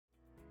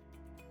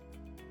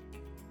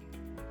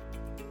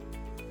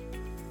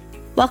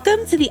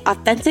Welcome to the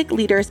Authentic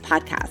Leaders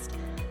Podcast,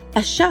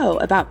 a show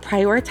about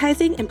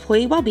prioritizing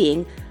employee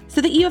well-being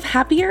so that you have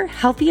happier,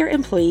 healthier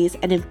employees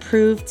and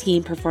improved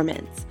team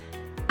performance.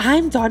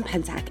 I'm Dawn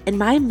Pensack, and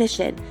my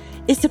mission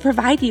is to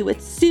provide you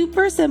with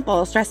super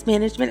simple stress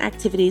management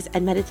activities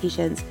and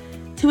meditations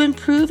to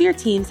improve your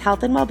team's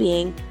health and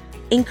well-being,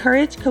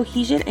 encourage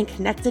cohesion and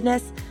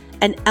connectedness,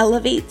 and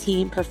elevate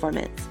team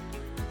performance.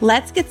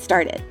 Let's get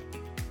started.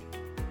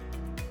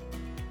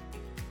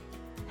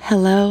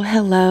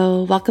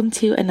 Hello. Welcome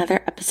to another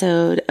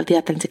episode of the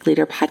Authentic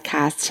Leader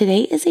Podcast.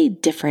 Today is a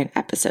different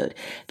episode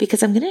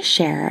because I'm going to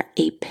share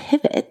a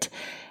pivot,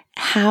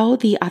 how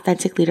the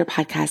Authentic Leader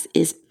Podcast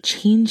is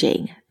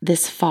changing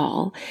this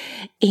fall,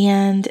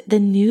 and the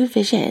new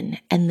vision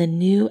and the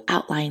new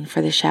outline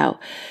for the show.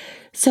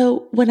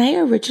 So when I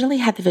originally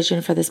had the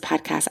vision for this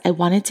podcast, I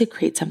wanted to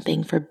create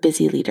something for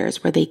busy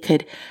leaders where they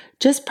could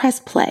just press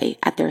play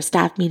at their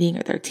staff meeting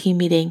or their team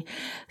meeting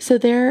so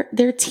their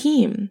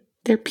team,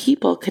 their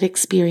people could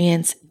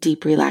experience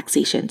deep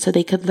relaxation, so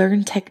they could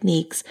learn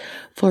techniques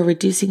for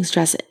reducing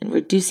stress and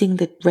reducing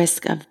the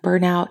risk of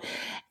burnout,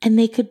 and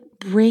they could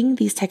bring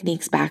these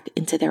techniques back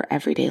into their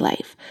everyday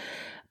life.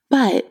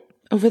 But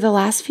over the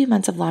last few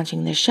months of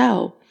launching this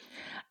show,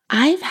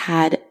 I've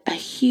had a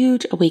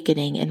huge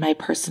awakening in my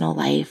personal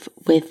life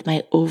with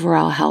my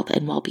overall health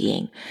and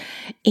well-being.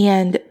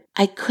 And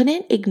I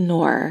couldn't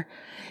ignore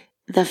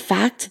the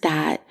fact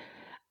that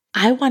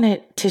I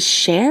wanted to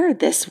share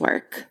this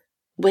work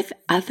with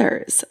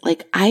others.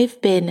 Like, I've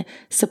been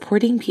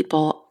supporting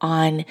people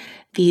on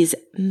these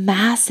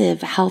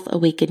massive health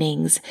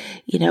awakenings,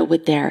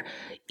 with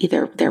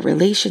either their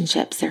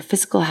relationships, their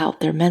physical health,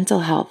 their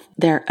mental health,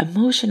 their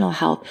emotional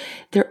health,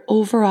 their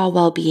overall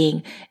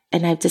well-being.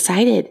 And I've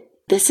decided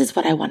this is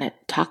what I want to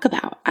talk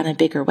about on a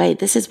bigger way.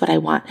 This is what I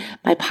want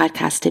my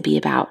podcast to be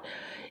about: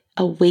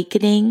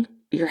 awakening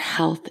your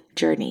health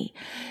journey.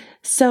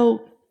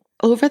 So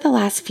over the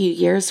last few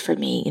years for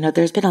me,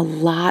 there's been a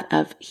lot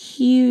of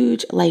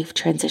huge life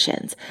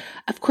transitions.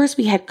 Of course,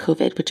 we had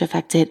COVID, which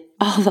affected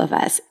all of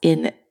us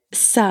in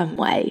some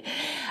way.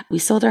 We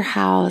sold our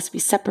house, we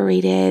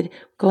separated,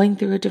 going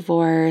through a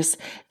divorce.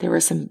 There were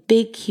some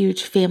big,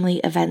 huge family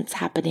events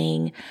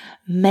happening,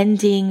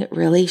 mending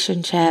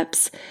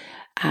relationships.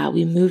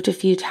 We moved a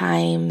few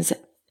times,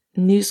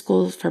 new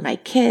schools for my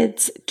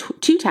kids,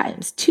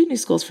 two new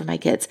schools for my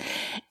kids.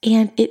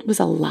 And it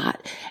was a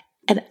lot.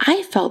 And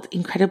I felt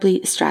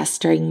incredibly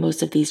stressed during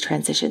most of these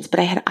transitions,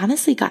 but I had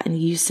honestly gotten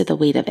used to the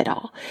weight of it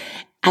all.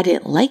 I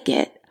didn't like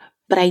it,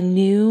 but I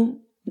knew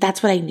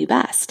that's what I knew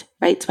best,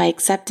 right? So I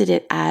accepted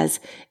it as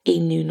a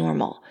new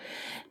normal.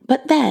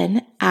 But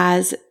then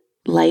as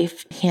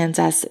life hands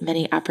us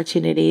many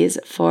opportunities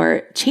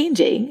for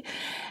changing,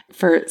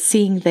 for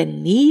seeing the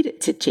need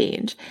to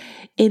change,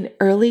 in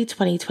early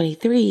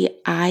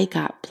 2023, I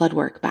got blood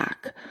work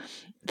back.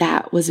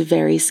 That was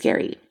very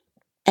scary.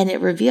 And it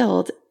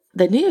revealed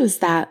the news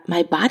that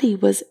my body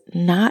was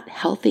not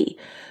healthy.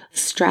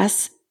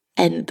 Stress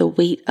and the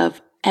weight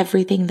of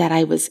everything that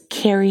I was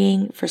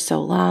carrying for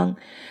so long,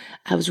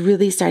 I was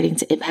really starting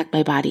to impact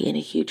my body in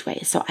a huge way.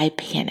 So I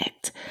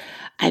panicked.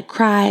 I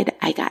cried.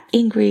 I got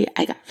angry.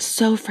 I got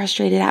so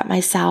frustrated at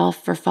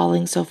myself for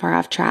falling so far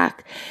off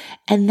track.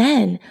 And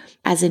then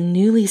as a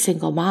newly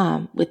single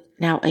mom with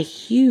now a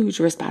huge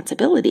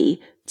responsibility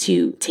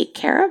to take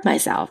care of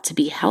myself, to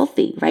be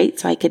healthy, right?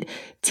 So I could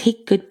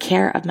take good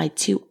care of my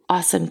two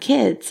awesome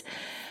kids.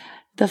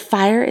 The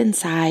fire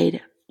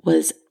inside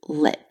was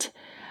lit.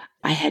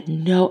 I had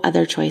no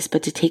other choice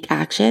but to take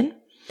action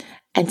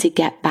and to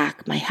get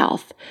back my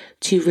health,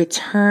 to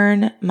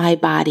return my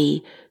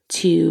body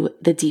to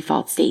the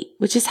default state,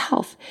 which is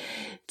health,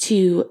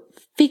 to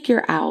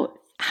figure out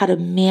how to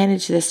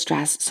manage this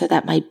stress so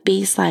that my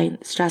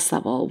baseline stress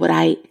level, what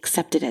I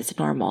accepted as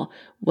normal,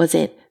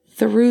 wasn't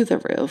through the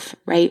roof,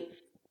 right?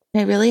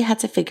 And I really had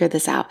to figure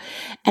this out.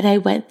 And I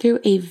went through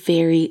a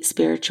very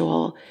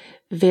spiritual,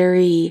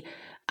 very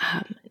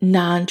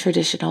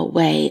non-traditional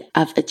way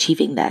of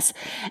achieving this.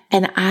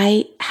 And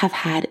I have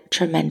had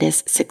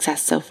tremendous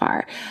success so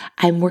far.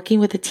 I'm working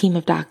with a team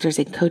of doctors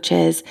and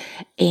coaches.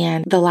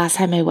 And the last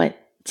time I went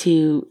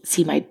to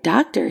see my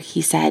doctor,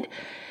 he said,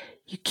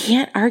 "You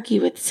can't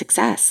argue with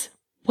success.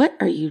 What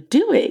are you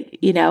doing?"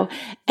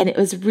 And it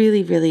was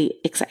really, really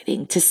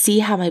exciting to see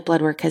how my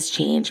blood work has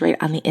changed right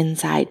on the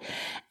inside,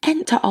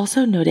 and to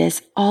also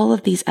notice all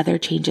of these other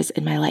changes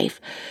in my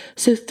life.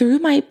 So through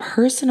my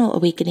personal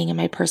awakening and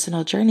my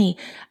personal journey,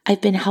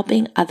 I've been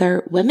helping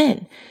other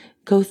women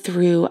go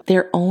through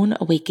their own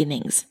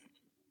awakenings.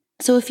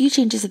 So a few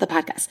changes to the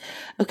podcast.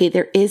 Okay,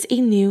 there is a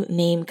new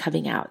name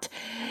coming out.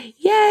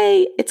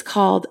 Yay! It's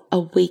called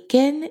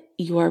Awaken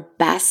Your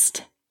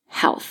Best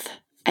Health.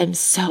 I'm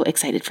so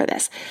excited for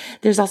this.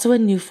 There's also a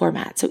new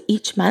format. So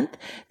each month,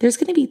 there's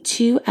going to be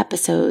 2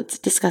 episodes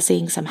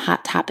discussing some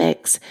hot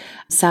topics,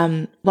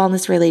 some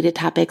wellness related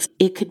topics.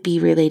 It could be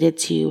related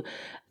to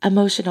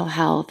emotional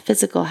health,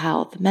 physical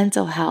health,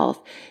 mental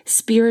health,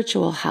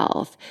 spiritual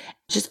health,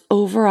 just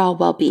overall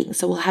well-being.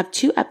 So we'll have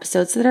 2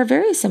 episodes that are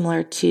very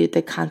similar to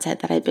the content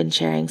that I've been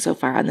sharing so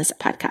far on this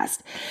podcast.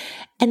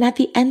 And at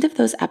the end of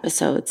those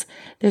episodes,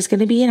 there's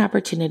going to be an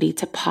opportunity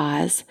to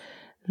pause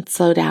and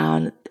slow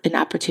down, an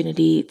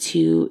opportunity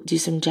to do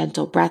some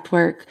gentle breath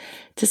work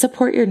to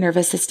support your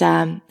nervous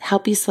system,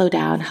 help you slow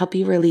down, help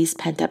you release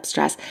pent-up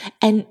stress.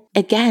 And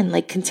again,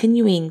 like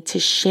continuing to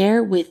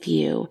share with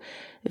you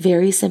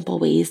very simple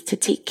ways to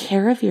take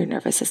care of your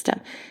nervous system,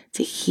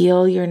 to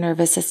heal your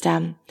nervous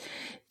system,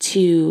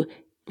 to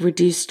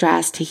reduce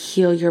stress, to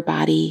heal your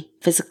body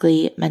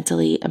physically,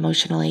 mentally,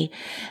 emotionally.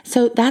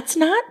 So that's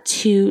not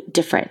too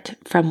different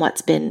from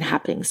what's been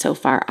happening so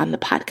far on the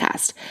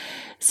podcast.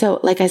 So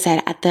like I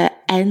said, at the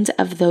end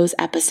of those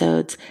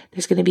episodes,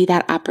 there's going to be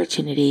that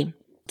opportunity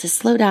to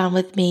slow down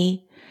with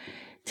me,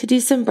 to do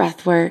some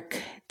breath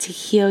work, to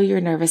heal your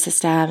nervous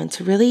system, and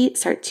to really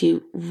start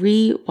to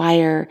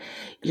rewire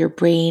your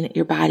brain,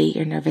 your body,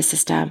 your nervous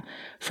system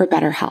for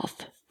better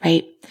health,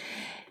 right?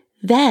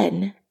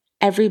 Then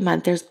every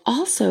month, there's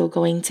also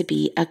going to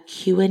be a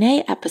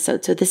Q&A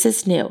episode. So this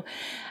is new.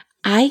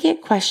 I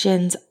get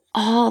questions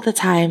all the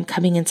time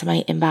coming into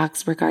my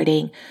inbox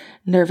regarding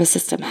nervous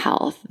system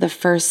health. The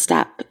first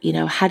step,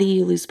 how do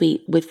you lose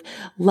weight with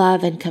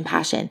love and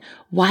compassion?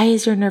 Why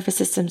is your nervous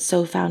system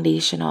so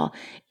foundational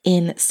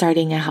in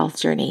starting a health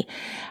journey?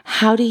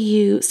 How do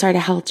you start a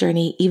health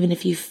journey even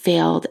if you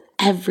failed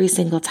every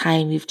single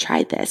time you've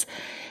tried this?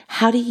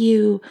 How do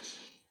you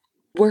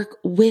work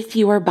with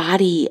your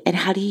body, and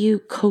how do you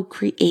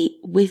co-create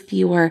with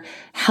your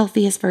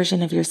healthiest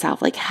version of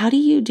yourself? Like, how do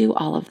you do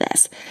all of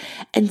this?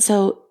 And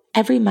so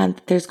every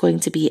month there's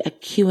going to be a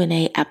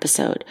Q&A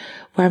episode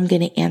where I'm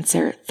going to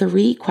answer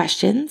 3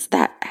 questions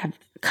that have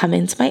come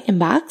into my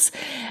inbox,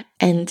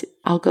 and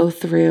I'll go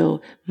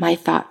through my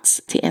thoughts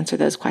to answer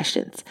those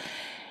questions.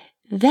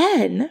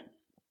 Then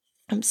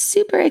I'm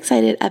super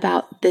excited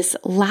about this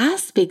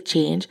last big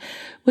change,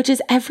 which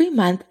is every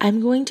month I'm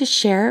going to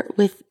share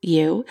with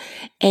you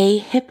a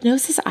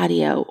hypnosis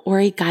audio or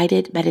a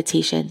guided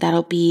meditation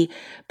that'll be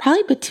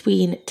probably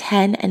between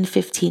 10 and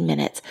 15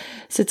 minutes.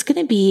 So it's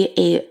going to be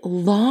a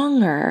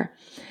longer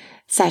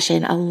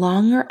session, a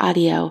longer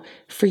audio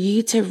for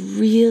you to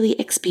really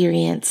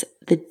experience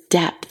the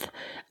depth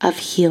of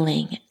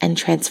healing and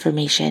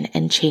transformation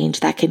and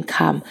change that can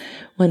come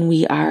when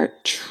we are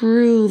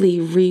truly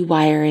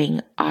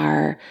rewiring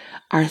our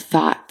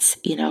thoughts,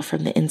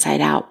 from the inside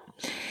out.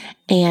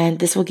 And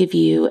this will give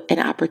you an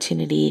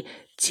opportunity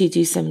to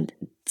do some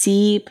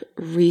deep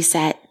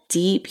reset,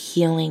 deep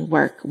healing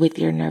work with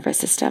your nervous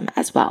system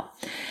as well.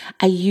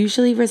 I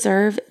usually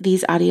reserve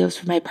these audios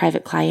for my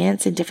private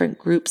clients in different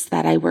groups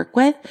that I work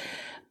with,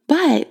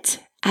 but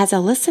as a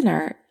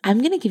listener, I'm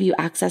going to give you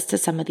access to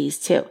some of these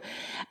too.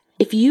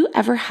 If you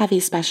ever have a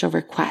special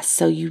request,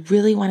 so you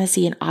really want to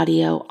see an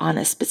audio on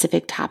a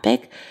specific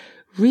topic,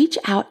 reach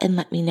out and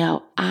let me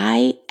know.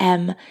 I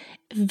am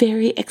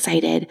very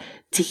excited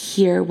to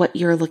hear what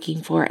you're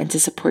looking for and to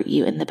support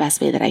you in the best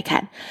way that I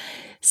can.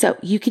 So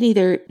you can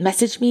either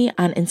message me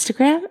on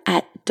Instagram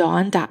at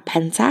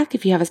dawn.pensack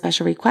if you have a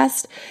special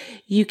request.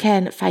 You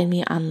can find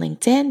me on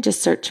LinkedIn,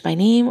 just search my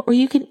name, or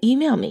you can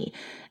email me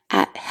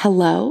at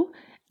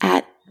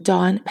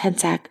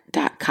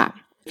hello@dawnpensack.com.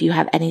 if you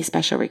have any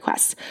special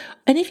requests,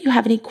 and if you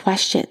have any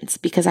questions,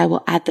 because I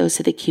will add those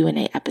to the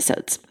Q&A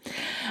episodes.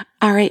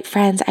 All right,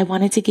 friends, I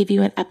wanted to give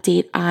you an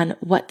update on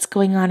what's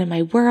going on in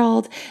my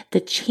world, the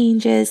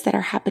changes that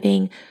are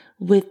happening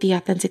with the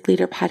Authentic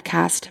Leader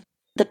podcast,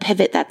 the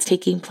pivot that's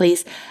taking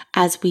place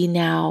as we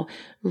now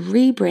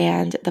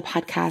rebrand the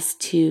podcast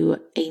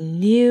to a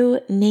new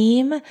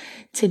name,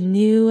 to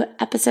new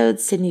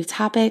episodes, to new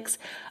topics.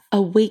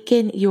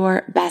 Awaken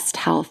Your Best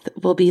Health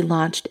will be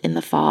launched in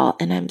the fall,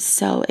 and I'm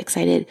so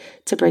excited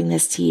to bring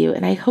this to you,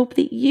 and I hope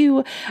that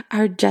you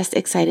are just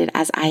excited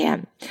as I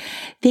am.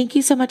 Thank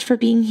you so much for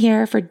being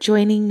here, for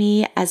joining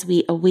me as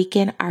we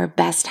awaken our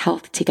best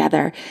health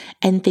together,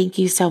 and thank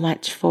you so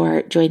much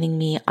for joining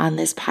me on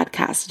this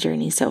podcast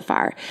journey so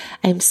far.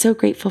 I'm so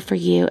grateful for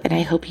you, and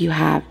I hope you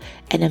have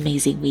an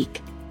amazing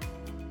week.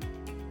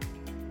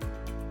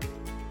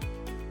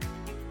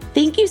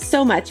 Thank you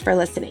so much for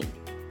listening.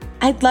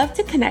 I'd love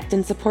to connect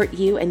and support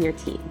you and your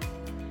team.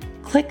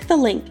 Click the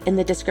link in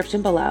the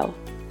description below,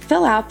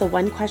 fill out the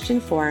 1-question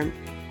form,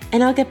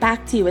 and I'll get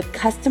back to you with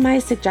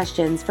customized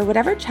suggestions for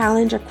whatever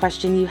challenge or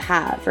question you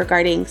have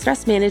regarding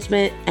stress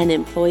management and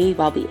employee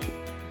well-being.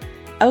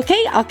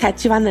 Okay, I'll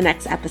catch you on the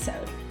next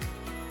episode.